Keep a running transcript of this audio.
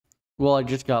Well, I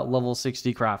just got level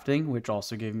 60 crafting, which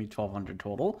also gave me 1200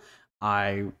 total.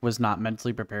 I was not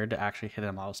mentally prepared to actually hit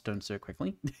a milestone so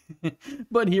quickly.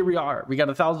 But here we are. We got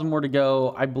 1,000 more to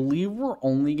go. I believe we're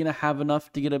only going to have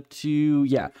enough to get up to,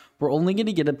 yeah, we're only going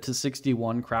to get up to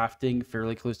 61 crafting,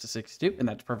 fairly close to 62, and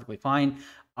that's perfectly fine.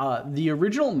 The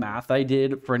original math I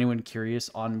did, for anyone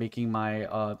curious on making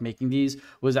my making these,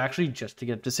 was actually just to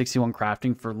get up to 61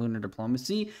 crafting for lunar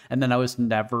diplomacy, and then I was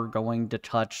never going to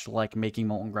touch like making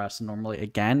molten grass normally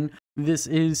again. This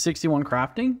is 61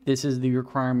 crafting. This is the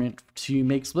requirement to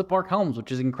make split bark helms,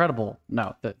 which is incredible.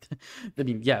 No, I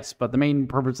mean, yes, but the main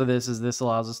purpose of this is this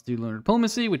allows us to do lunar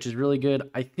diplomacy, which is really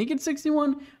good. I think it's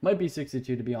 61, might be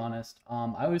 62 to be honest.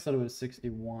 I always thought it was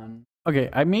 61.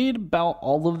 Okay, I made about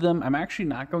all of them. I'm actually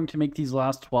not going to make these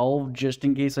last 12 just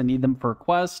in case I need them for a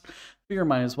quest. Figure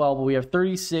might as well, but we have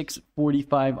 36,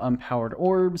 45 unpowered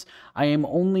orbs. I am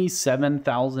only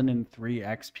 7,003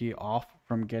 XP off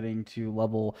from getting to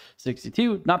level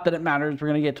 62. Not that it matters, we're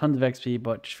going to get tons of XP,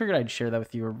 but just figured I'd share that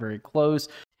with you. We're very close.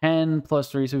 10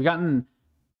 plus 3, so we've gotten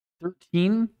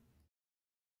 13.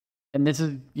 And this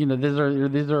is, you know, these are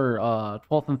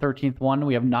 12th and 13th one.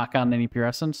 We have not gotten any pure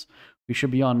essence. We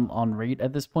should be on rate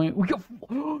at this point.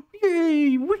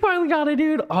 Yay! We finally got it,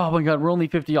 dude. Oh my god, we're only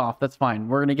 50 off. That's fine.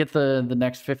 We're gonna get the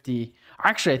next 50.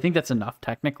 Actually, I think that's enough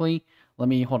technically. Let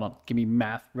me hold on. Give me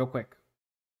math real quick.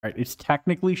 All right, it's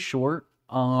technically short.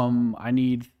 I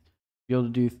need to be able to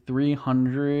do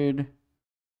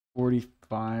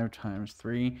 345 times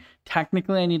 3.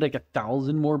 Technically, I need like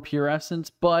 1,000 more pure essence,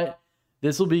 but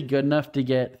this will be good enough to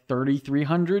get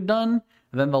 3,300 done.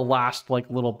 And then the last like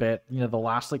little bit, you know, the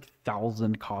last like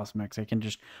 1,000 cosmics I can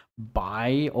just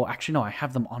buy. Oh, actually, no, I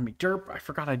have them on me. Derp, I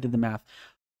forgot I did the math.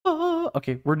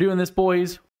 Okay, we're doing this,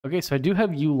 boys. Okay, so I do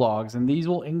have U logs, and these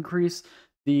will increase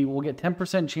we'll get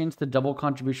 10% chance to double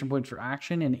contribution points for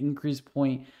action and increase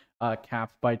point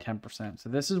caps by 10%. So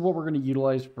this is what we're going to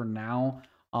utilize for now.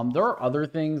 There are other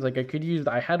things like I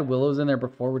had willows in there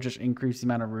before, which just increase the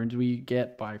amount of runes we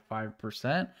get by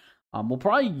 5%. We'll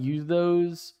probably use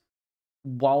those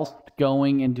whilst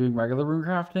going and doing regular rune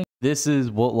crafting. This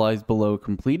is what lies below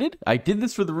completed. I did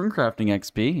this for the rune crafting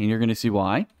XP, and you're going to see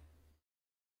why.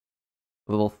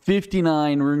 Level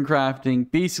 59 rune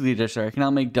crafting, basically just I can now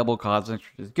make double cosmics,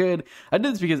 which is good. I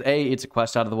did this because A, it's a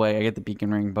quest out of the way, I get the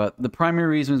beacon ring, but the primary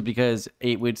reason is because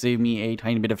it would save me a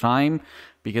tiny bit of time,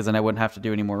 because then I wouldn't have to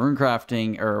do any more rune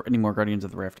crafting or any more Guardians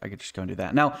of the Rift. I could just go and do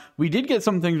that. Now, we did get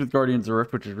some things with Guardians of the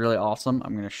Rift, which is really awesome.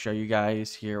 I'm going to show you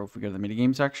guys here if we go to the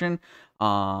minigame section.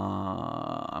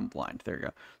 I'm blind. There you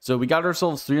go. So we got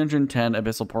ourselves 310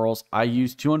 Abyssal Pearls. I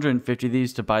used 250 of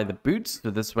these to buy the boots.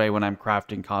 So this way, when I'm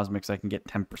crafting cosmics, I can get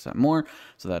 10% more.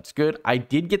 So that's good. I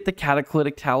did get the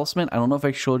Cataclysmic Talisman. I don't know if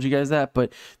I showed you guys that,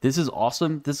 but this is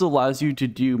awesome. This allows you to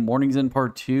do Morning's End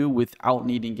Part 2 without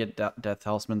needing to get Death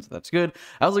Talisman. So that's good.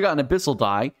 I also got an Abyssal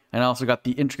Die, and I also got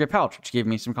the Intricate Pouch, which gave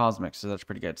me some cosmics. So that's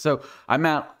pretty good. So I'm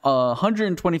at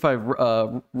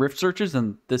 125 Rift searches,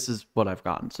 and this is what I've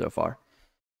gotten so far.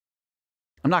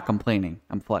 I'm not complaining.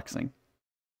 I'm flexing.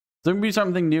 So I'm going to be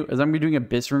something new, as I'm going to be doing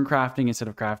Abyss rune crafting instead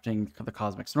of crafting the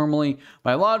cosmics normally.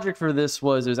 My logic for this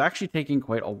was it was actually taking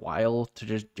quite a while to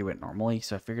just do it normally,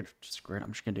 so I figured, screw it,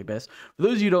 I'm just going to do Abyss. For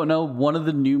those of you who don't know, one of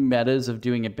the new metas of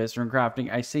doing Abyss rune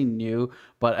crafting, I say new,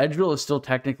 but Edgeville is still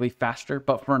technically faster,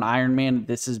 but for an Iron Man,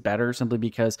 this is better simply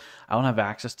because I don't have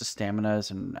access to staminas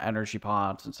and energy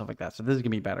pods and stuff like that, so this is going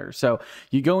to be better. So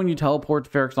you go and you teleport to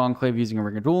Feryx Enclave using a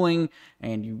Ring of Dueling,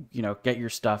 and you know, get your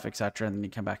stuff, etc., and then you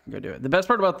come back and go do it. The best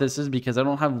part about this is because I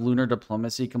don't have lunar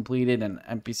diplomacy completed and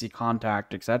NPC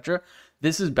contact, etc.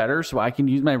 This is better, so I can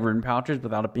use my rune pouches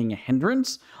without it being a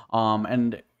hindrance.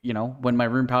 And you know, when my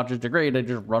rune pouches degrade, I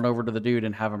just run over to the dude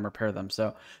and have him repair them.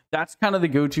 So that's kind of the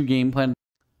go-to game plan.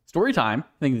 Story time.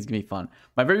 I think this is gonna be fun.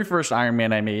 My very first Iron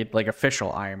Man I made, like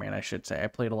official Iron Man, I should say. I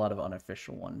played a lot of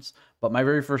unofficial ones, but my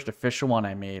very first official one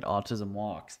I made, Autism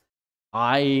Walks.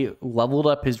 I leveled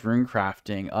up his rune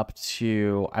crafting up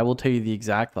to, I will tell you the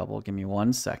exact level. Give me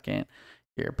 1 second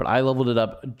here, but I leveled it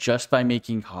up just by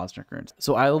making cosmic runes.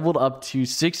 So I leveled up to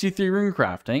 63 rune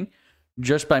crafting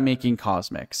just by making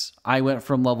cosmics. I went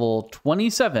from level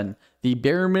 27, the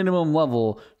bare minimum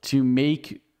level, to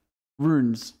make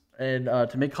runes and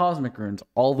to make cosmic runes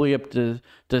all the way up to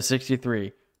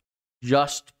 63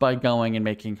 just by going and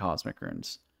making cosmic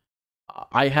runes.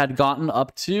 I had gotten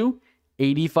up to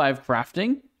 85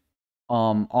 crafting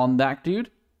on that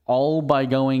dude, all by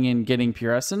going and getting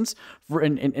pure essence.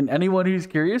 And anyone who's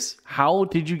curious, how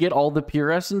did you get all the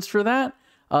pure essence for that?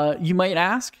 You might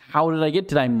ask, how did I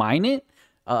did I mine it?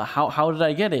 How did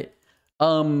I get it?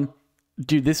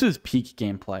 Dude, this was peak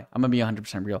gameplay. I'm gonna be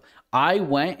 100% real. I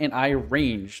went and I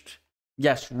ranged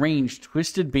Yes, range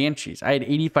Twisted Banshees. I had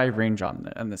 85 range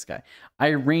on this guy. I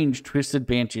ranged Twisted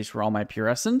Banshees for all my pure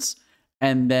essence.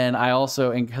 And then I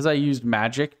also, and because I used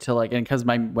magic to like, and because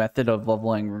my method of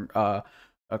leveling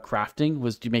crafting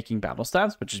was making battle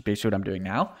staves, which is basically what I'm doing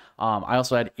now. I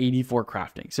also had 84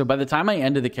 crafting. So by the time I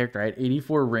ended the character, I had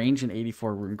 84 range and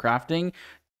 84 rune crafting.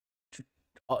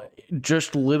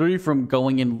 Just literally from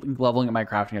going and leveling up my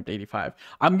crafting up to 85.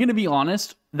 I'm gonna be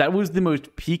honest, that was the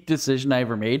most peak decision I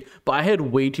ever made, but I had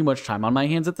way too much time on my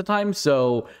hands at the time,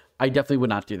 so I definitely would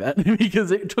not do that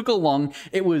because it took a long.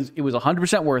 It was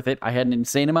 100% worth it. I had an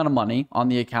insane amount of money on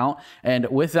the account, and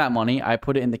with that money, I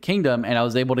put it in the kingdom, and I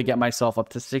was able to get myself up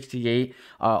to 68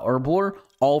 herblore,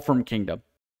 all from kingdom.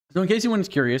 So in case anyone's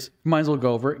curious, might as well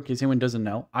go over it. In case anyone doesn't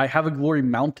know, I have a glory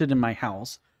mounted in my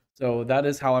house. So that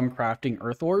is how I'm crafting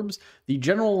earth orbs. The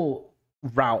general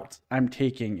route I'm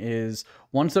taking is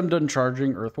once I'm done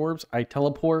charging earth orbs, I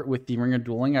teleport with the ring of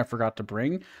dueling I forgot to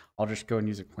bring. I'll just go and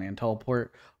use a clan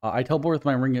teleport. I teleport with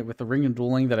my the ring of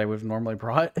dueling that I would have normally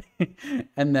brought,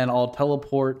 and then I'll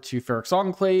teleport to Ferox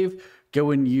Enclave. Go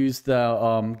and use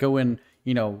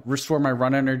the restore my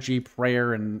run energy,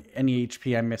 prayer, and any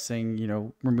HP I'm missing.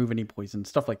 Remove any poison,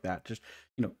 stuff like that. Just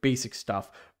basic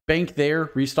stuff. Bank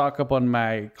there, restock up on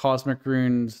my cosmic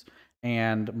runes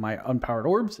and my unpowered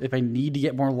orbs. If I need to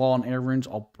get more law and air runes,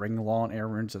 I'll bring law and air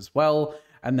runes as well.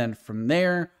 And then from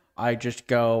there, I just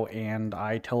go and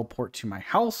I teleport to my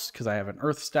house because I have an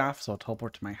earth staff. So I'll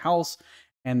teleport to my house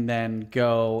and then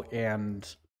go and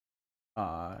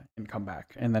come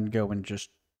back and then go and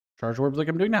just charge orbs like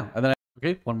I'm doing now. And then,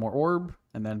 okay, one more orb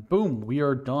and then boom, we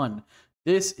are done.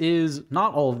 This is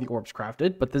not all of the orbs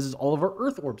crafted, but this is all of our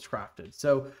earth orbs crafted.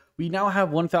 So we now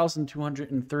have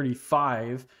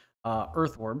 1,235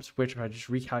 earth orbs, which if I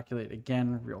just recalculate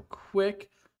again real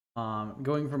quick,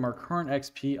 going from our current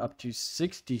XP up to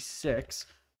 66,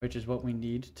 which is what we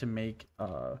need to make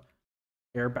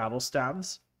air battle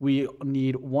staves. We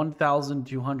need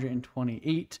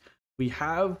 1,228. We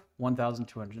have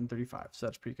 1,235, so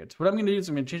that's pretty good. So what I'm going to do is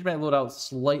I'm going to change my loadout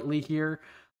slightly here.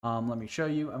 Let me show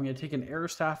you. I'm going to take an air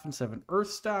staff instead of an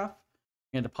earth staff.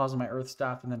 I'm going to deposit my earth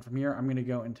staff, and then from here, I'm going to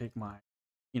go and take my,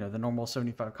 the normal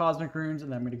 75 cosmic runes,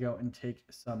 and then I'm going to go and take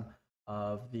some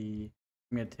of the,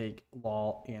 I'm going to take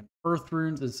law and earth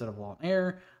runes instead of law and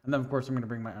air, and then of course I'm going to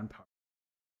bring my unpowered.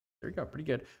 There we go, pretty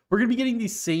good. We're going to be getting the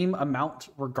same amount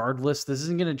regardless. This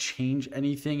isn't going to change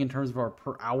anything in terms of our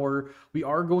per hour. We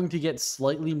are going to get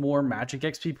slightly more magic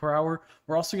XP per hour.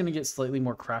 We're also going to get slightly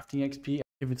more crafting XP.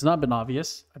 If it's not been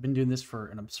obvious, I've been doing this for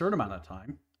an absurd amount of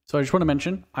time. So I just want to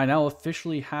mention, I now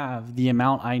officially have the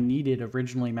amount I needed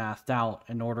originally mathed out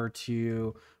in order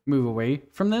to move away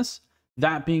from this.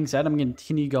 That being said, I'm going to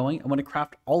continue going. I'm going to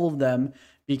craft all of them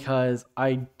because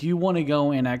I do want to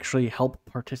go and actually help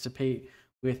participate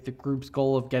with the group's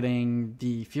goal of getting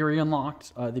the Fury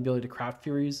unlocked, the ability to craft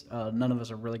Furies. None of us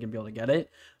are really going to be able to get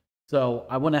it. So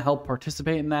I want to help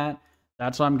participate in that.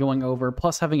 That's what I'm going over.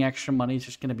 Plus having extra money is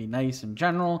just going to be nice in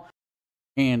general.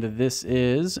 And this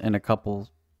is, and a couple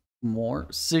more,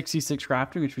 66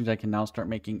 crafting, which means I can now start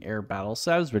making air battle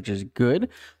staves, which is good.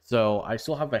 So I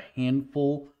still have a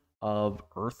handful of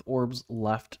earth orbs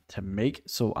left to make.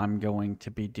 So I'm going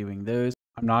to be doing those.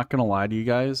 I'm not going to lie to you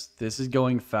guys. This is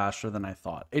going faster than I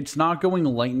thought. It's not going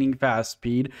lightning fast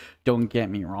speed. Don't get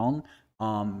me wrong.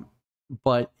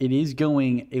 But it is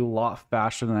going a lot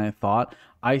faster than I thought.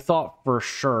 I thought for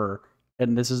sure,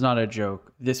 and this is not a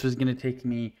joke, this was going to take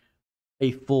me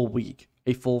a full week,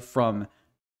 from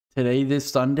today,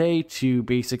 this Sunday, to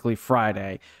basically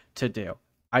Friday to do.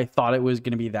 I thought it was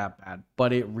going to be that bad,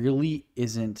 but it really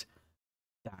isn't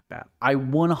that bad. I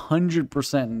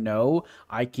 100% know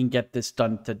I can get this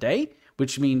done today,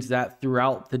 which means that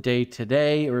throughout the day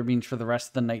today, or it means for the rest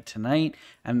of the night tonight,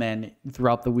 and then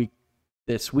throughout the week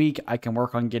this week, I can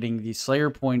work on getting the Slayer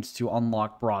points to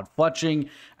unlock Broad Fletching,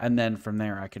 and then from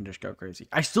there, I can just go crazy.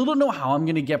 I still don't know how I'm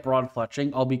going to get Broad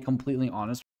Fletching, I'll be completely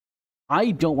honest. I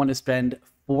don't want to spend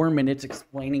 4 minutes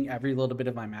explaining every little bit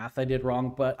of my math I did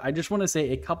wrong, but I just want to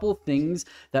say a couple things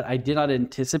that I did not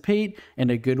anticipate in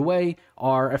a good way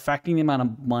are affecting the amount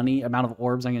of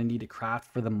orbs I'm going to need to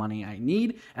craft for the money I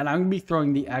need, and I'm going to be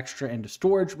throwing the extra into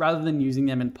storage rather than using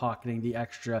them and pocketing the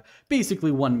extra,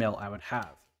 basically 1 mil I would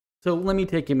have. So let me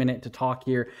take a minute to talk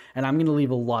here, and I'm going to leave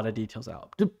a lot of details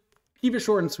out. To keep it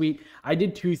short and sweet, I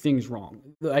did two things wrong.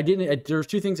 There's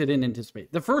two things I didn't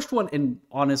anticipate. The first one, and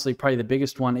honestly probably the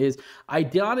biggest one, is I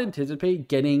did not anticipate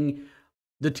getting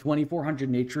the 2400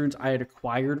 nature runes I had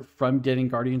acquired from getting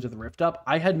Guardians of the Rift up.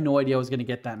 I had no idea I was going to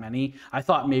get that many. I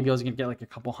thought maybe I was going to get like a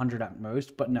couple hundred at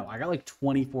most, but no, I got like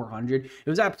 2400. It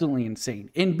was absolutely insane.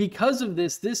 And because of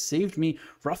this, this saved me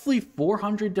roughly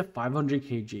 400 to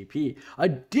 500k GP.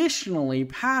 Additionally,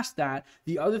 past that,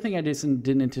 the other thing I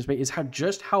didn't anticipate is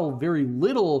how very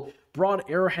little broad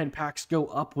arrowhead packs go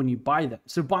up when you buy them.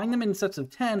 So buying them in sets of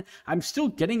 10, I'm still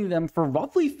getting them for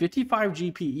roughly 55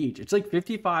 GP each. It's like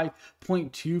 55.245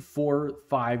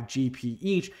 GP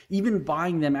each, even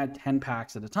buying them at 10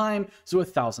 packs at a time, so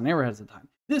 1,000 arrowheads at a time.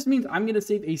 This means I'm going to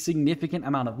save a significant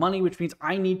amount of money, which means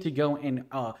I need to go and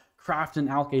craft and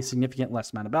allocate significant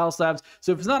less amount of battle stabs.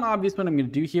 So if it's not obvious what I'm going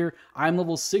to do here, I'm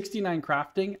level 69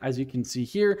 crafting, as you can see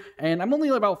here, and I'm only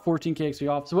about 14k XP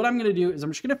off. So what I'm going to do is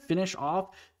I'm just going to finish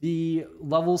off the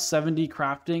level 70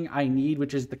 crafting I need,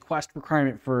 which is the quest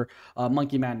requirement for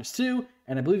Monkey Madness 2.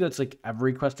 And I believe that's like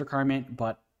every quest requirement,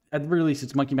 but at the very least,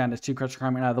 it's Monkey Madness 2 quest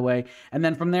requirement out of the way. And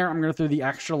then from there, I'm going to throw the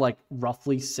extra, like,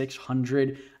 roughly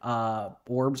 600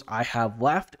 orbs I have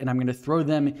left, and I'm going to throw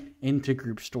them into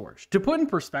group storage. To put in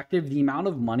perspective, the amount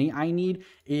of money I need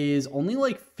is only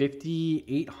like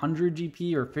 5,800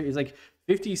 GP, or it's like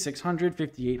 5,600,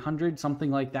 5,800, something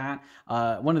like that.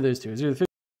 One of those two. Is either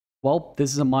well,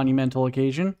 this is a monumental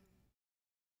occasion.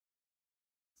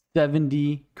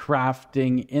 70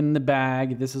 crafting in the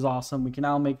bag. This is awesome. We can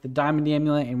now make the diamond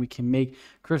amulet, and we can make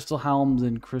crystal helms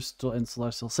and crystal and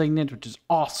celestial signet, which is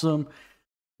awesome.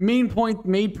 Main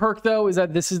perk though is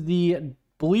that this is the, I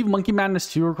believe, Monkey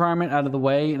Madness 2 requirement out of the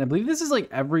way, and I believe this is like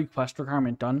every quest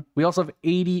requirement done. We also have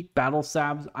 80 battle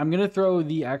stabs. I'm gonna throw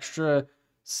the extra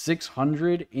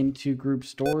 600 into group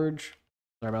storage.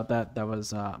 Sorry about that. That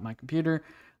was my computer.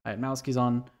 I had mouse keys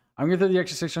on. I'm gonna throw the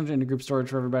extra 600 into group storage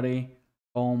for everybody.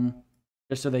 Boom,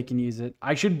 just so they can use it.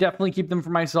 I should definitely keep them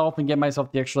for myself and get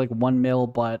myself the extra like 1 mil,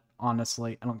 but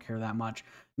honestly, I don't care that much.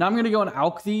 Now I'm going to go and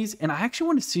alch these, and I actually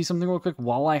want to see something real quick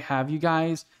while I have you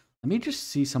guys. Let me just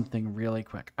see something really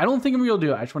quick. I don't think I'm able to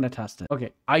do it. I just want to test it.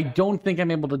 Okay, I don't think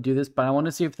I'm able to do this, but I want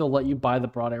to see if they'll let you buy the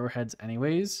broad arrowheads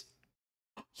anyways.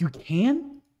 You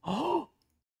can? Oh!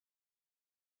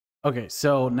 Okay,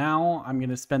 so now I'm going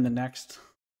to spend the next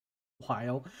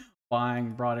while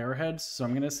buying broad arrowheads, so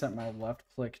I'm going to set my left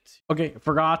click okay,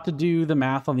 forgot to do the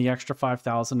math on the extra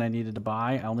 5,000 I needed to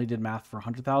buy. I only did math for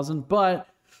 100,000, but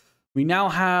we now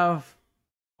have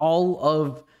all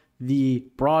of the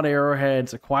broad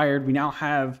arrowheads acquired. We now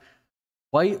have,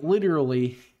 quite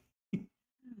literally,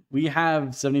 we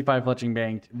have 75 fletching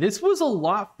banked. This was a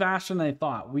lot faster than I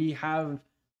thought. We have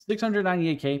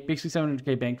 698k, basically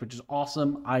 700k banked, which is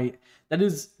awesome. That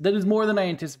is more than I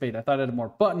anticipated. I thought I had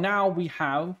more, but now we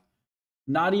have,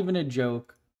 not even a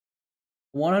joke,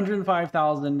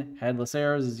 105,000 headless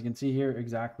arrows, as you can see here,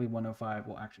 exactly 105,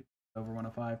 well actually over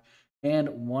 105, and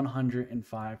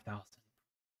 105,000.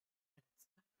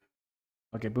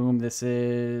 Okay, boom, this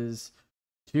is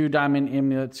 2 diamond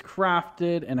amulets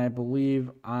crafted, and I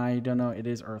believe, I don't know, it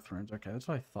is earth runes. Okay, that's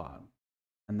what I thought.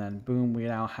 And then boom, we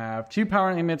now have 2 power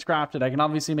amulets crafted. I can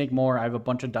obviously make more. I have a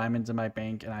bunch of diamonds in my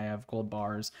bank, and I have gold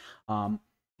bars.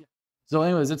 So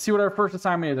anyways, let's see what our first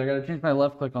assignment is. I gotta change my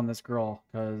left click on this girl,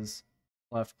 because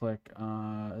left click,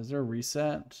 is there a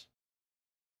reset?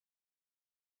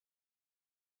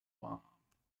 Wow.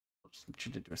 Just need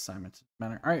to do assignments.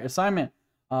 Matter. All right, assignment.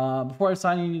 Before I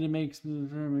assign, you need to make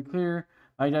very clear.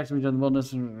 I actually done the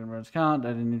wilderness count. I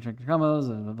didn't need to check the combos.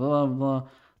 Blah, blah,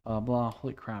 blah, blah.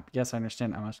 Holy crap. Yes, I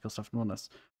understand. I must kill stuff in wilderness.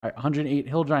 All right, 108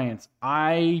 hill giants.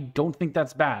 I don't think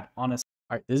that's bad, honestly.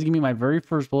 All right, this is gonna be my very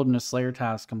first Wilderness Slayer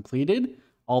task completed.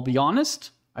 I'll be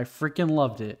honest, I freaking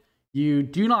loved it. You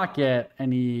do not get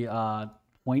any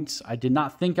points. I did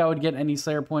not think I would get any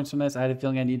Slayer points from this. I had a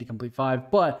feeling I needed to complete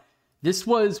 5, but this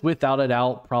was without a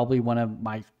doubt probably one of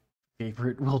my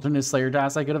favorite Wilderness Slayer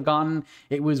tasks I could have gotten.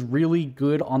 It was really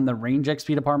good on the range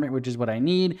XP department, which is what I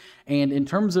need. And in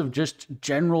terms of just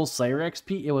general Slayer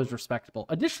XP, it was respectable.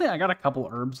 Additionally, I got a couple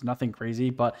herbs, nothing crazy,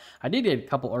 but I did get a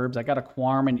couple herbs. I got a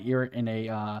Quarm and Ear and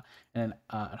a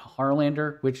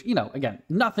Harlander, which, you know, again,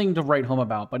 nothing to write home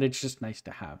about, but it's just nice to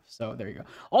have. So there you go.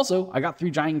 Also, I got 3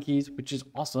 giant keys, which is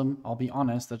awesome. I'll be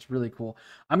honest, that's really cool.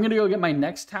 I'm gonna go get my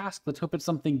next task. Let's hope it's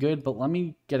something good, but let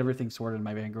me get everything sorted in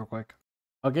my bank real quick.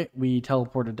 Okay, we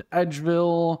teleported to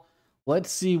Edgeville.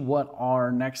 Let's see what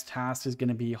our next task is going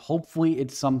to be. Hopefully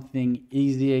it's something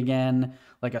easy again,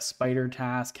 like a spider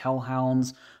task,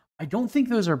 hellhounds. I don't think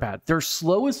those are bad. They're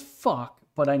slow as fuck,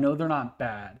 but I know they're not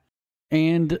bad.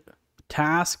 And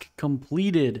task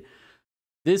completed.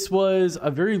 This was a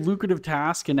very lucrative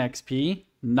task in XP,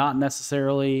 not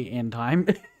necessarily in time,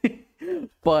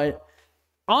 but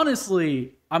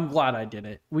honestly, I'm glad I did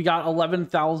it. We got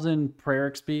 11,000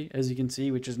 prayer XP, as you can see,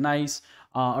 which is nice.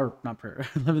 Or not prayer,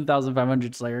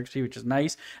 11,500 Slayer XP, which is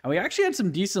nice. And we actually had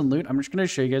some decent loot. I'm just going to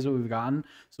show you guys what we've gotten.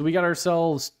 So we got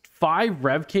ourselves 5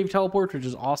 Rev Cave teleports, which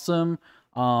is awesome.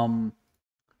 5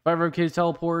 Rev Cave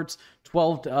teleports,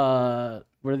 12,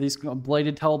 what are these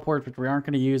bladed teleports, which we aren't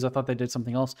going to use. I thought they did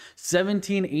something else.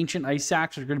 17 ancient ice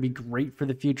sacks, which are going to be great for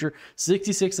the future.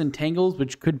 66 entangles,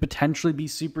 which could potentially be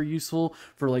super useful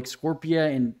for like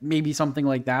Scorpia and maybe something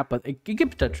like that, but it could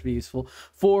potentially be useful.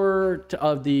 4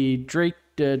 of the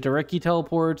Dareki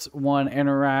teleports, 1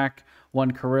 Anorak,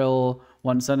 1 Kirill,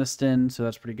 1 Seniston, so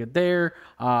that's pretty good there.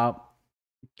 God,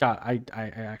 I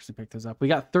actually picked those up. We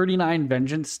got 39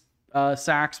 Vengeance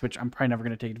sacks, which I'm probably never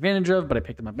going to take advantage of, but I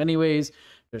picked them up anyways,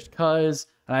 just cuz.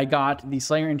 And I got the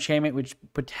Slayer enchantment, which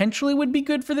potentially would be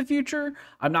good for the future.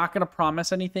 I'm not going to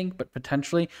promise anything, but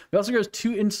potentially. We also got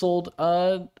 2 insold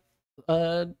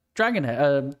dragon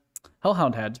head,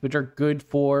 hellhound heads, which are good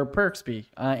for prayer XP,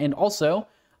 and also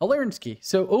a Laren's key.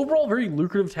 So overall, very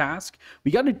lucrative task.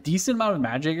 We got a decent amount of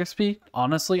magic XP.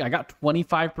 Honestly, I got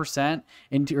 25%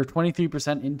 into, or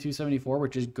 23% into 74,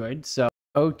 which is good. So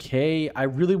okay, I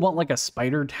really want like a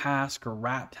spider task or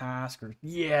rat task, or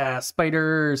yeah,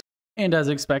 spiders. And as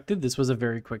expected, this was a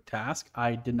very quick task.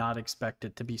 I did not expect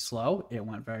it to be slow. It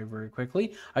went very, very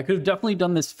quickly. I could have definitely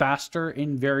done this faster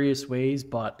in various ways,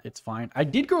 but it's fine. I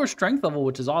did grow a strength level,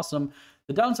 which is awesome.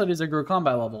 The downside is I grew a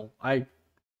combat level. I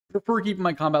prefer keeping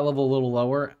my combat level a little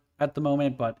lower at the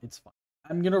moment, but it's fine.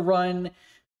 I'm going to run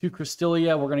to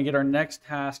Krystalia. We're going to get our next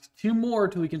task, 2 more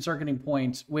till we can start getting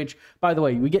points, which, by the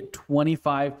way, we get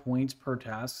 25 points per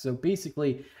task. So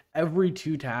basically, every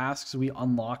 2 tasks, we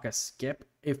unlock a skip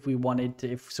if we wanted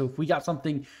to. If we got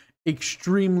something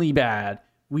extremely bad,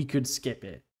 we could skip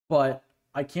it. But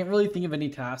I can't really think of any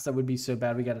tasks that would be so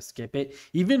bad we got to skip it.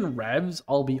 Even revs,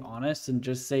 I'll be honest and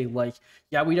just say, like,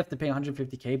 yeah, we'd have to pay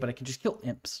 150k, but I could just kill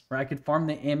imps, or I could farm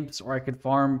the imps, or I could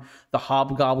farm the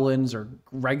hobgoblins or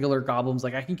regular goblins.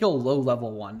 Like, I can kill a low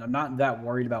level one. I'm not that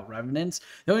worried about revenants.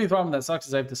 The only problem that sucks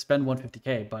is I have to spend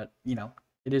 150k, but you know,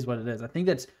 it is what it is. I think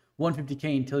that's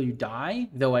 150k until you die,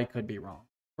 though I could be wrong.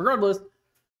 Regardless,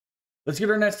 let's get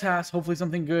our next task. Hopefully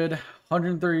something good.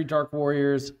 130 Dark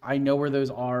Warriors. I know where those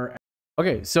are.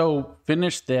 Okay, so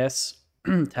finish this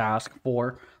task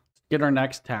 4. Get our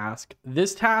next task.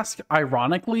 This task,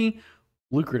 ironically,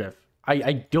 lucrative.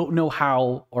 I don't know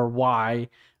how or why,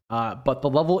 but the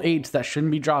level 8s that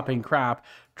shouldn't be dropping crap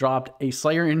dropped a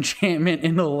Slayer enchantment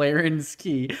in the Laren's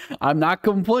key. I'm not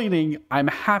complaining. I'm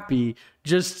happy.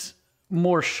 Just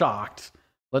more shocked.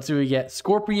 Let's see what we get.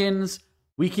 Scorpions.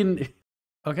 We can...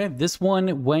 Okay, this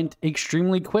one went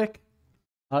extremely quick.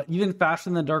 Even faster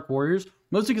than the Dark Warriors.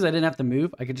 Mostly because I didn't have to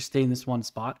move. I could just stay in this one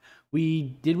spot.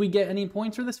 Did we get any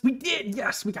points for this? We did!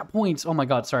 Yes, we got points. Oh my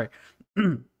god, sorry.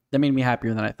 That made me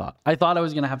happier than I thought. I thought I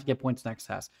was going to have to get points next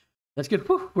task. That's good.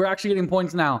 Whew, we're actually getting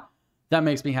points now. That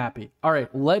makes me happy. All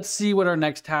right, let's see what our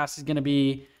next task is going to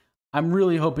be. I'm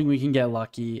really hoping we can get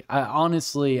lucky.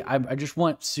 Honestly, I just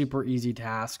want super easy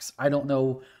tasks. I don't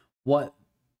know what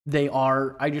they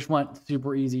are. I just want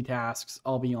super easy tasks.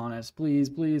 I'll be honest. Please,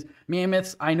 please.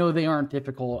 Mammoths, I know they aren't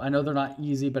difficult. I know they're not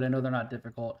easy, but I know they're not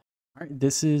difficult. All right,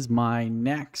 this is my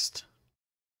next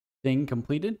thing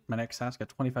completed. My next task got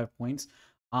 25 points.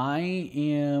 I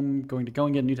am going to go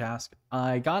and get a new task.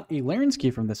 I got a Laren's key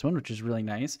from this one, which is really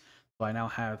nice. So I now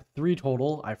have 3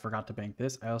 total. I forgot to bank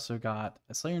this. I also got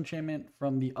a Slayer enchantment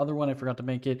from the other one. I forgot to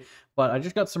bank it, but I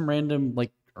just got some random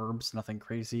like herbs, nothing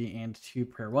crazy, and 2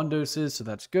 prayer 1 doses, so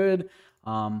that's good.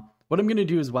 What I'm gonna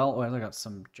do as well, I got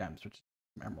some gems, which is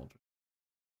emerald.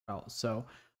 So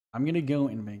I'm gonna go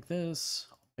and make this.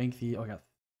 Bank the I got,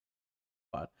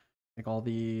 but make all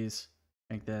these,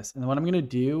 make this, and then what I'm gonna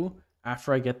do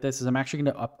after I get this is I'm actually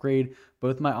going to upgrade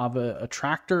both my Ava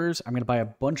attractors. I'm going to buy a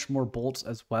bunch more bolts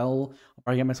as well. I'll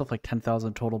probably get myself like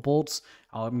 10,000 total bolts.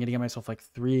 I'm going to get myself like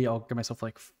 3. I'll get myself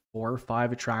like 4 or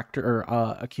 5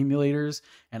 accumulators,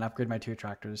 and upgrade my 2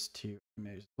 attractors to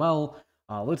accumulators as well.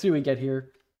 Let's see what we get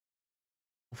here.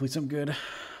 Hopefully some good.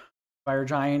 Fire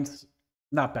giants,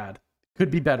 not bad.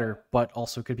 Could be better, but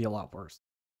also could be a lot worse.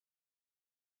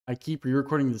 I keep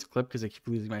re-recording this clip because I keep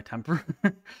losing my temper.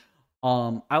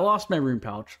 I lost my rune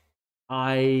pouch.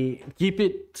 I keep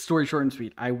it story short and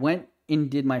sweet. I went and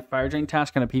did my fire giant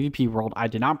task on a PvP world. I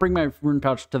did not bring my rune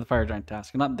pouch to the fire giant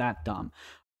task. I'm not that dumb.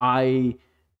 I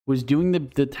was doing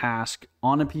the task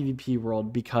on a PvP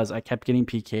world because I kept getting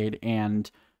PK'd,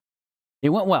 and it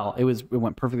went well. It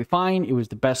went perfectly fine. It was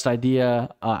the best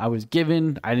idea I was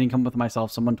given. I didn't come up with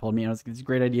myself. Someone told me, and I was like, it's a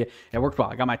great idea. It worked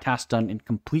well. I got my task done in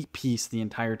complete peace the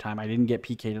entire time. I didn't get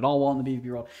PK'd at all while in the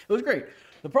PvP world. It was great.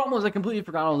 The problem was I completely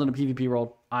forgot I was in a PvP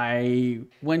world. I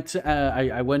went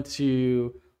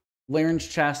to Laren's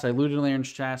chest. I looted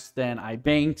Laren's chest. Then I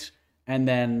banked, and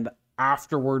then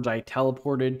afterwards I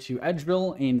teleported to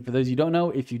Edgeville. And for those you don't know,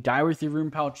 if you die with your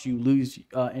rune pouch, you lose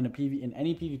in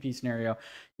any PvP scenario.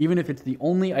 Even if it's the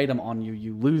only item on you,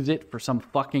 you lose it for some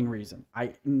fucking reason.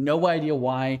 I no idea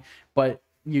why, but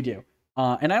you do.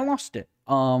 And I lost it.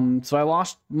 So I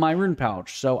lost my rune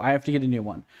pouch, so I have to get a new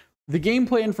one. The game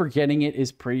plan for getting it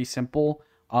is pretty simple.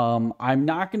 I'm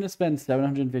not going to spend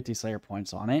 750 Slayer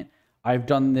points on it. I've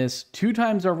done this 2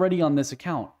 times already on this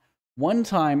account. One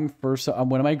time for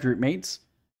one of my group mates,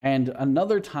 and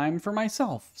another time for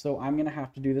myself. So I'm going to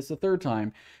have to do this a 3rd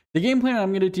time. The game plan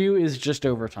I'm going to do is just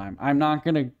overtime. I'm not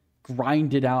going to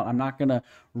grind it out. I'm not going to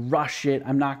rush it.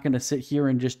 I'm not going to sit here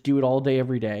and just do it all day,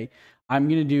 every day. I'm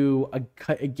going to do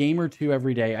a game or 2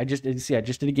 every day. I just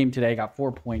did a game today. I got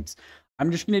 4 points.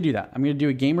 I'm just going to do that. I'm going to do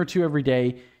a game or 2 every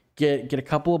day, get a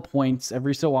couple of points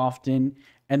every so often,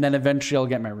 and then eventually I'll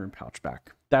get my rune pouch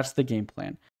back. That's the game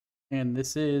plan. And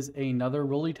this is another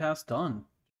Rolly task done.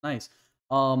 Nice.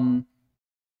 But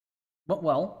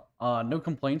well, no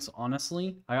complaints,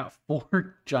 honestly. I got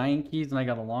 4 giant keys and I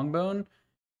got a long bone.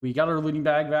 We got our looting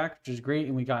bag back, which is great,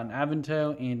 and we got an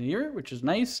Avento and an ear, which is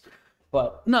nice.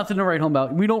 But nothing to write home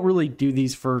about. We don't really do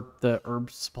these for the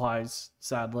herb supplies,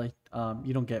 sadly.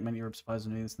 You don't get many herb supplies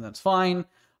in this, and that's fine.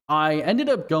 I ended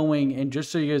up going, and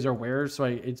just so you guys are aware, so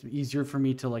it's easier for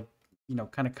me to, like, you know,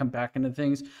 kind of come back into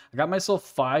things. I got myself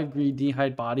 5 green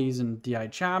d'hide bodies and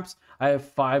d'hide chaps. I have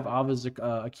 5 Ava's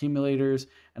accumulators,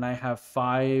 and I have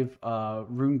 5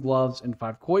 rune gloves and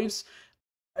 5 coifs.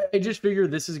 I just figured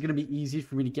this is going to be easy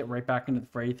for me to get right back into the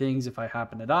fray things if I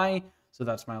happen to die. So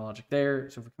that's my logic there.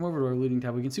 So if we come over to our looting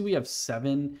tab, we can see we have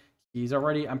 7 keys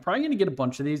already. I'm probably going to get a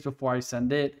bunch of these before I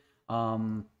send it.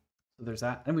 So there's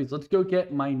that. Anyways, let's go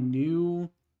get my new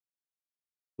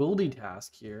wildy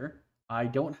task here. I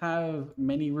don't have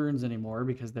many runes anymore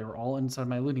because they were all inside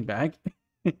my looting bag.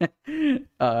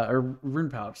 Or rune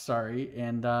pouch, sorry.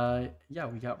 And yeah,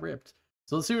 we got ripped.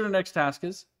 So let's see what our next task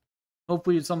is.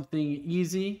 Hopefully it's something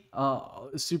easy,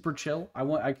 super chill.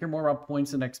 I care more about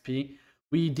points than XP.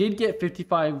 We did get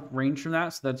 55 range from that,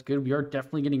 so that's good. We are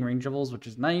definitely getting range levels, which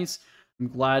is nice. I'm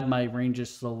glad my range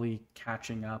is slowly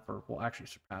catching up, or well, actually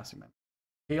surpassing them.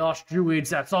 Chaos Druids,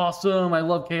 that's awesome. I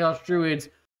love Chaos Druids.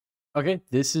 Okay,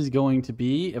 this is going to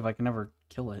be, if I can ever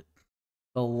kill it,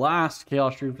 the last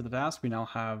Chaos Druid for the task. We now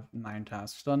have 9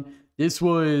 tasks done. This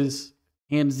was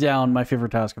hands down my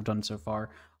favorite task I've done so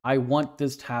far. I want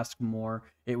this task more.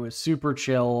 It was super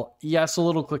chill. Yes, a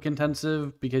little click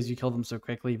intensive because you kill them so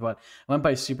quickly, but I went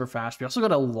by super fast. We also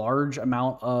got a large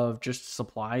amount of just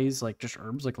supplies, like just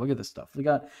herbs. Like, look at this stuff. We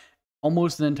got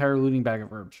almost an entire looting bag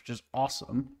of herbs, which is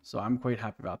awesome. So I'm quite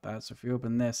happy about that. So if you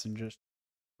open this and just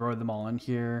throw them all in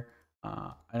here,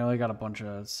 I know I got a bunch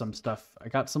of some stuff. I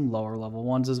got some lower level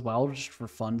ones as well, just for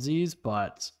funsies,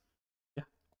 but yeah,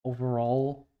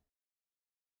 overall,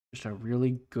 just a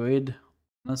really good,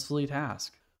 honestly,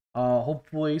 task.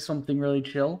 Hopefully something really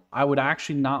chill. I would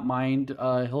actually not mind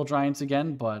hill giants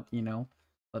again, but you know,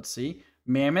 let's see.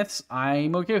 Mammoths,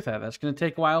 I'm okay with that. That's going to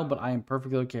take a while, but I am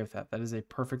perfectly okay with that. That is a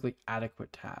perfectly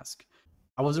adequate task.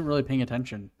 I wasn't really paying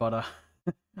attention, but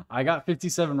I got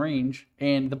 57 range,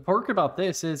 and the perk about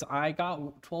this is I got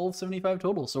 1275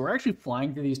 total. So we're actually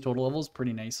flying through these total levels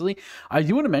pretty nicely. I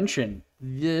do want to mention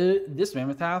this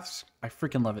mammoth task. I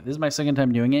freaking love it. This is my 2nd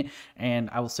time doing it, and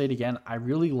I will say it again. I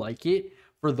really like it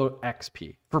for the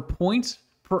XP. For points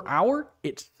per hour,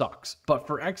 it sucks, but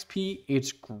for XP,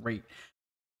 it's great.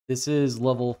 This is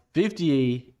level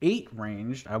 58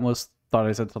 ranged. I almost thought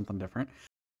I said something different.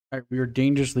 All right, we are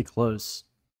dangerously close,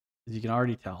 as you can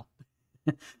already tell.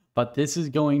 But this is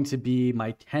going to be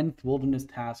my 10th wilderness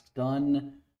task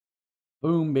done.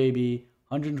 Boom, baby.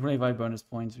 125 bonus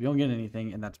points. We don't get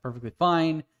anything, and that's perfectly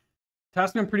fine.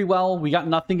 Task went pretty well. We got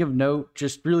nothing of note.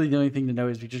 Just really the only thing to know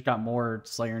is we just got more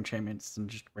Slayer enchantments and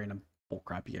just random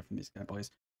bullcrap you get from these kind of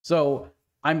boys. So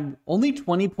I'm only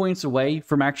 20 points away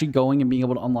from actually going and being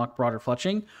able to unlock broader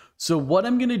fletching. So what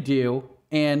I'm going to do,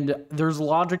 and there's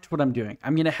logic to what I'm doing,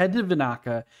 I'm going to head to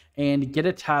Vinaka and get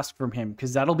a task from him,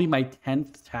 because that'll be my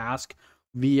 10th task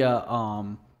via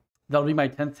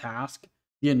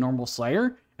normal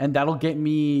Slayer, and that'll get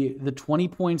me the 20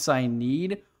 points I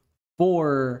need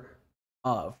for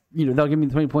that'll give me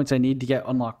the 20 points I need to get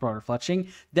unlock broader fletching.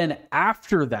 Then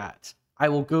after that, I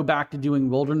will go back to doing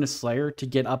Wilderness Slayer to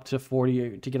get up to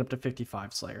 40, to get up to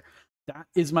 55 Slayer. That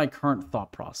is my current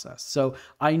thought process. So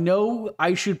I know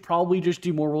I should probably just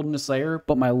do more Wilderness Slayer,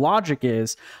 but my logic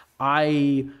is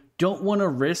I don't want to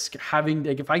risk having,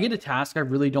 like, if I get a task I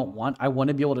really don't want, I want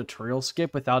to be able to tutorial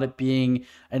skip without it being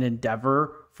an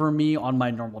endeavor for me on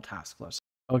my normal task list.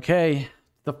 Okay,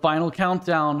 the final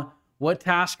countdown. What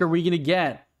task are we going to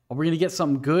get? Are we going to get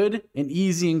something good and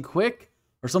easy and quick,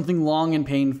 or something long and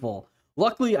painful?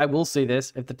 Luckily, I will say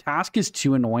this, if the task is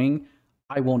too annoying,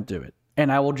 I won't do it.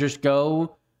 And I will just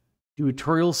go do a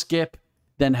tutorial skip,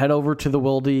 then head over to the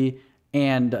Wildy,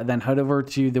 and then head over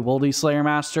to the Wildy Slayer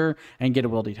Master and get a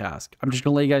Wildy task. I'm just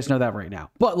going to let you guys know that right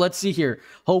now. But let's see here.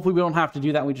 Hopefully we don't have to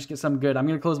do that. We just get something good. I'm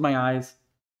going to close my eyes.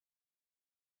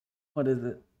 What is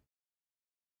it?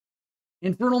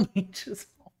 Infernal Mages.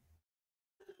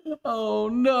 Oh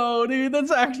no, dude,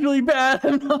 that's actually bad.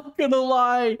 I'm not gonna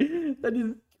lie. That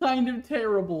is kind of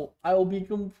terrible. I will be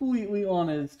completely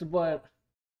honest, but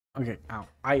okay, ow.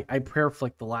 I prayer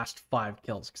flicked the last 5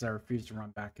 kills because I refused to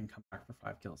run back and come back for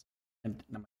 5 kills. And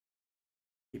I'm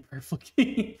prayer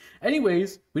flicking.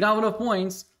 Anyways, we don't have enough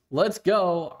points. Let's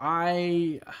go.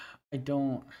 I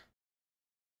don't.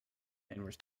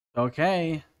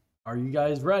 Okay. Are you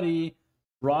guys ready?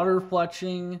 Broader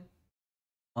fletching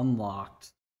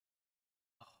unlocked.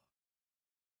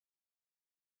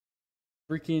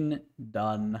 Freaking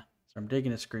done. So I'm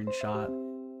taking a screenshot.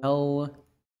 Hell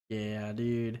yeah,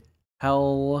 dude.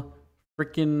 Hell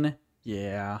freaking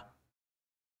yeah.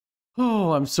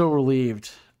 Oh, I'm so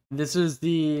relieved. This is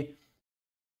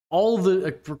all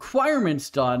the requirements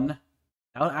done.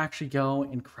 I'll actually go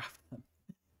and craft them.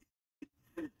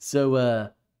 So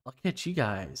I'll catch you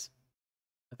guys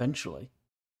eventually.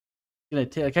 I'll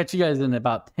catch you guys in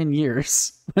about 10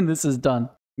 years when this is done.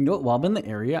 You know what? While I'm in the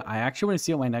area, I actually want to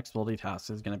see what my next Wildy task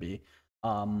is going to be.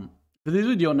 For those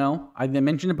who don't know, I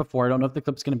mentioned it before. I don't know if the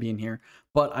clip's going to be in here,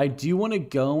 but I do want to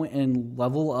go and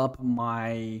level up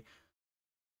my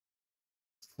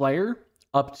Slayer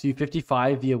up to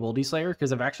 55 via Wildy Slayer,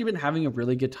 because I've actually been having a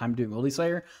really good time doing Wildy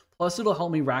Slayer. Plus, it'll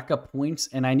help me rack up points,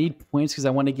 and I need points because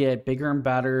I want to get bigger and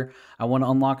better. I want to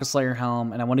unlock a Slayer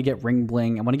helm, and I want to get ring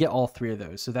bling. I want to get all 3 of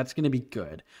those, so that's going to be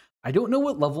good. I don't know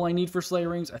what level I need for Slayer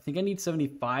rings. I think I need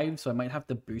 75, so I might have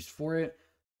to boost for it.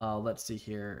 Let's see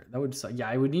here. That would suck. Yeah,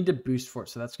 I would need to boost for it,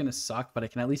 so that's going to suck, but I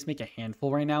can at least make a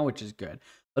handful right now, which is good.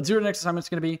 Let's see what the next assignment's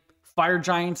going to be. Fire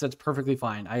Giants, that's perfectly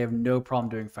fine. I have no problem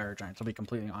doing Fire Giants, I'll be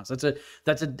completely honest.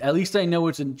 At least I know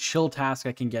it's a chill task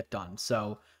I can get done.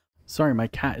 So, sorry, my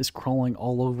cat is crawling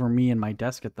all over me and my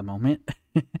desk at the moment.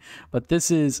 But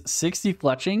this is 60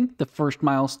 fletching, the first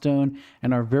milestone,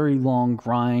 and our very long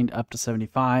grind up to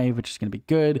 75, which is going to be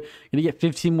good. Going to get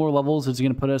 15 more levels. It's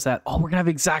going to put us at, oh, we're going to have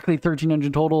exactly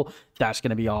 1,300 total. That's going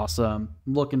to be awesome.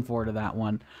 Looking forward to that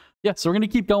one. Yeah, so we're going to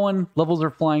keep going. Levels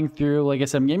are flying through. Like I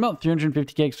said, I'm getting about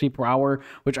 350k XP per hour,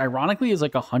 which ironically is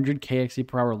like 100k XP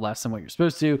per hour less than what you're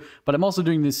supposed to. But I'm also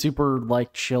doing this super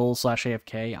like chill /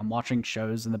 AFK. I'm watching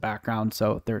shows in the background,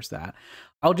 so there's that.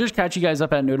 I'll just catch you guys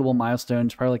up at notable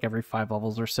milestones, probably like every 5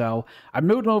 levels or so. I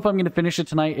don't know if I'm going to finish it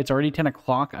tonight. It's already 10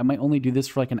 o'clock. I might only do this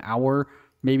for like an hour,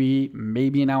 maybe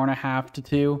an hour and a half to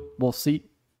 2. We'll see.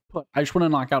 But I just want to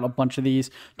knock out a bunch of these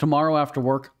tomorrow after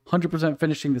work. 100%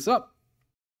 finishing this up.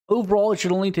 Overall, it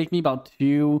should only take me about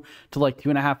 2 to like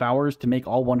 2.5 hours to make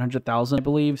all 100,000, I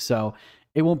believe. So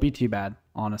it won't be too bad,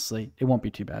 honestly. It won't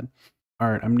be too bad. All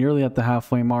right, I'm nearly at the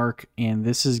halfway mark, and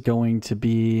this is going to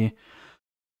be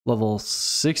level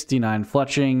 69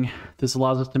 fletching. This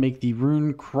allows us to make the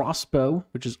rune crossbow,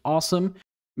 which is awesome.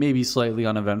 Maybe slightly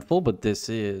uneventful, but this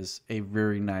is a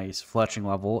very nice fletching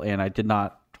level, and I did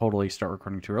not totally start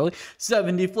recording too early.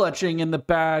 70 fletching in the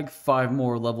bag, 5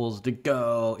 more levels to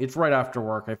go. It's right after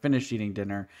work. I finished eating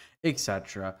dinner,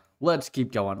 etc. Let's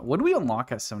keep going. What do we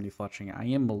unlock at 70 fletching? I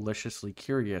am maliciously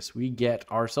curious. We get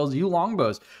ourselves Yew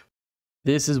longbows.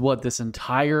 This is what this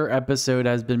entire episode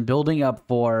has been building up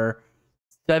for.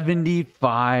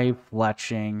 75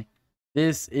 fletching.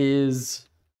 This is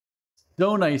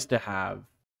so nice to have.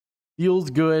 Feels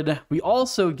good. We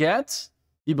also get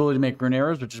the ability to make rune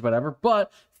arrows, which is whatever,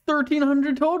 but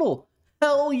 1,300 total.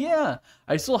 Hell yeah.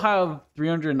 I still have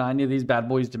 390 of these bad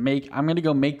boys to make. I'm going to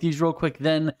go make these real quick.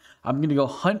 Then I'm going to go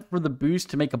hunt for the boost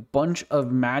to make a bunch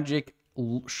of magic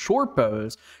short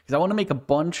bows, because I want to make a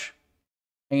bunch.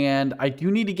 And I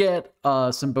do need to get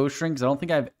some bowstring, because I don't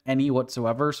think I have any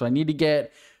whatsoever. So I need to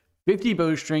get 50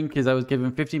 bowstring, because I was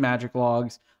given 50 magic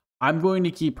logs. I'm going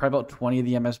to keep probably about 20 of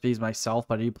the MSBs myself,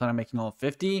 but I do plan on making all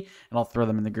 50, and I'll throw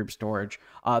them in the group storage.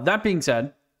 That being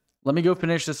said, let me go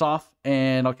finish this off,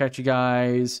 and I'll catch you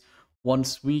guys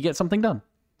once we get something done.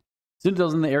 As soon as I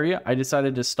was in the area, I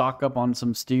decided to stock up on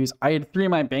some stews. I had 3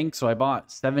 in my bank, so I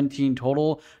bought 17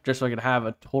 total, just so I could have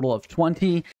a total of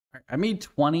 20. I made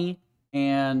 20.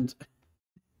 And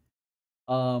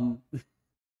I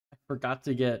forgot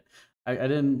to get, I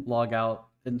didn't log out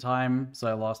in time, so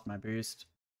I lost my boost.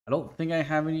 I don't think I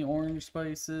have any orange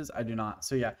spices. I do not.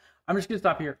 So yeah, I'm just gonna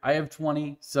stop here. I have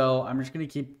 20, so I'm just gonna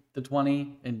keep the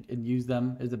 20 and use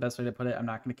them is the best way to put it. I'm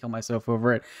not gonna kill myself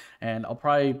over it, and I'll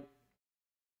probably,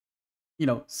 you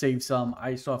know, save some.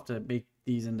 I still have to make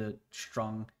these into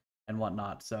strung and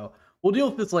whatnot. So we'll deal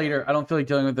with this later. I don't feel like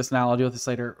dealing with this now. I'll deal with this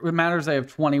later. It matters I have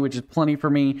 20, which is plenty for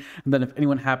me. And then if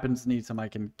anyone happens to need some, I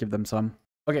can give them some.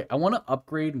 Okay, I want to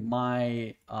upgrade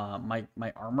my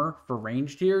my armor for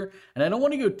ranged here, and I don't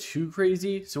want to go too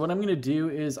crazy. So what I'm going to do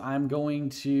is I'm going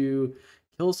to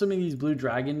kill some of these blue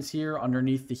dragons here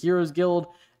underneath the Heroes Guild,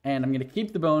 and I'm going to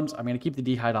keep the bones. I'm going to keep the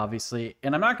D'hide, obviously,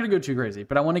 and I'm not going to go too crazy,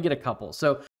 but I want to get a couple.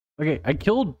 So, okay, I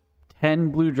killed 10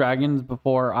 blue dragons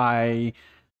before I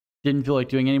didn't feel like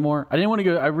doing anymore. I didn't want to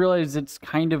go. I realized it's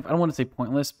kind of, I don't want to say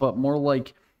pointless, but more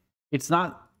like it's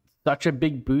not such a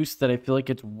big boost that I feel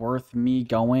like it's worth me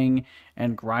going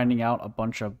and grinding out a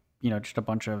bunch of, you know, just a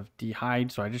bunch of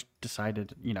D'hide. So I just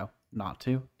decided, you know, not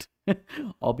to.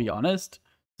 I'll be honest.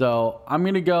 So I'm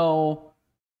going to go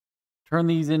turn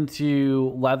these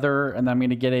into leather, and I'm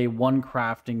going to get a 1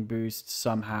 crafting boost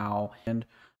somehow. And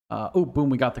oh,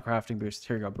 boom, we got the crafting boost.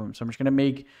 Here you go, boom. So I'm just going to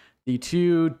make the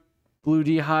 2 blue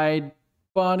D'hide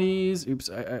bodies. Oops,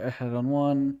 I had it on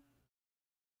 1.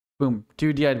 Boom,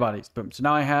 2 D'hide bodies. Boom. So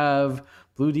now I have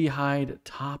blue D'hide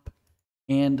top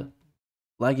and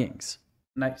leggings.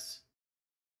 Nice.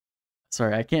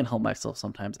 Sorry, I can't help myself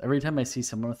sometimes. Every time I see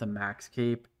someone with a max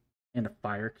cape and a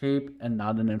fire cape and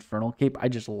not an infernal cape, I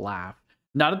just laugh.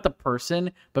 Not at the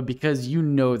person, but because you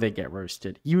know they get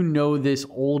roasted. You know this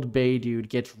old bay dude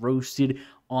gets roasted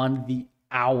on the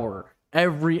hour.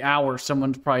 Every hour,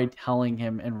 someone's probably telling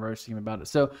him and roasting him about it.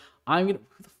 So I'm gonna,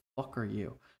 who the fuck are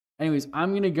you? Anyways, I'm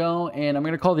going to go and I'm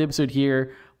going to call the episode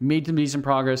here. Made some decent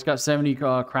progress. Got 70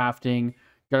 crafting.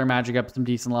 Got our magic up to some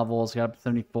decent levels. Got up to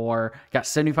 74. Got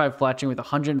 75 fletching with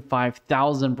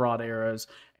 105,000 broad arrows.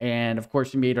 And of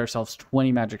course, we made ourselves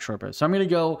 20 magic short bows. So I'm going to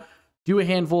go do a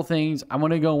handful of things. I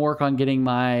want to go work on getting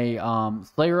my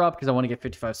Slayer up because I want to get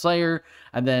 55 Slayer.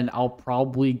 And then I'll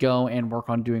probably go and work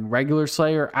on doing regular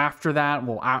Slayer. After that,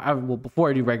 well,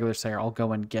 before I do regular Slayer, I'll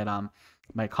go and get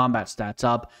my combat stats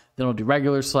up. Then I'll do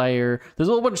regular Slayer. There's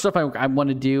a little bunch of stuff I want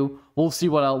to do. We'll see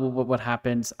what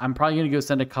happens. I'm probably going to go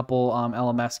send a couple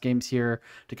LMS games here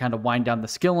to kind of wind down the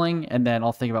skilling, and then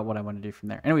I'll think about what I want to do from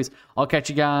there. Anyways, I'll catch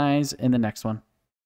you guys in the next one.